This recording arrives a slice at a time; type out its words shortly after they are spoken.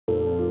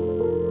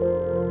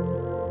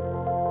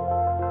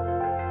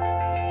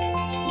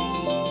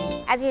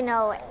As you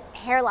know,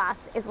 hair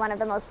loss is one of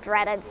the most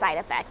dreaded side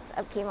effects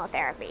of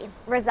chemotherapy.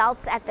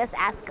 Results at this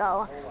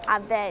ASCO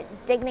of the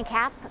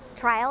DigniCap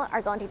trial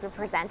are going to be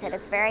presented.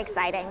 It's very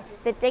exciting.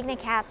 The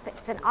DigniCap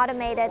is an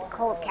automated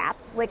cold cap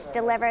which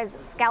delivers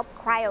scalp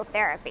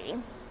cryotherapy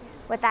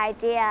with the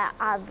idea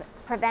of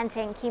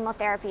preventing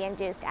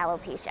chemotherapy-induced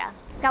alopecia.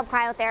 Scalp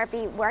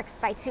cryotherapy works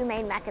by two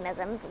main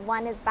mechanisms.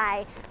 One is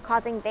by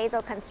causing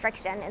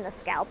vasoconstriction in the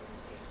scalp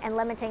and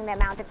limiting the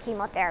amount of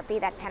chemotherapy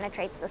that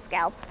penetrates the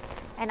scalp.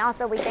 And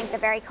also we think the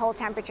very cold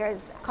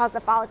temperatures cause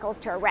the follicles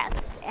to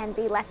arrest and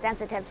be less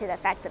sensitive to the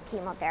effects of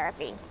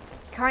chemotherapy.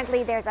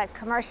 Currently there's a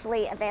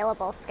commercially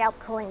available scalp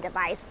cooling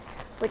device,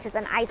 which is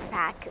an ice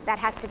pack that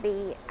has to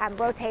be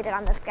rotated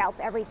on the scalp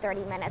every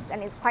 30 minutes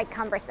and is quite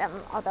cumbersome,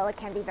 although it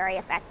can be very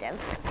effective.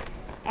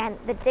 And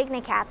the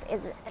DigniCap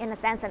is, in a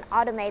sense, an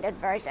automated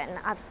version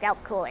of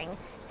scalp cooling.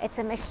 It's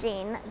a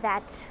machine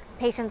that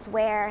patients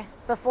wear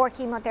before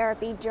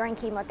chemotherapy, during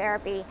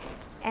chemotherapy,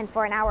 and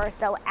for an hour or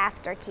so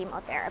after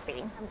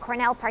chemotherapy.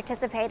 Cornell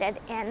participated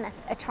in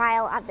a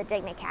trial of the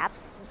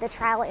DigniCaps. The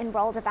trial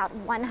enrolled about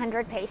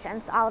 100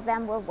 patients. All of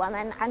them were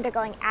women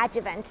undergoing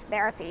adjuvant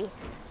therapy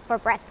for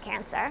breast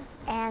cancer.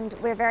 And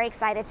we're very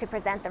excited to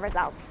present the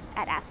results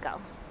at ASCO.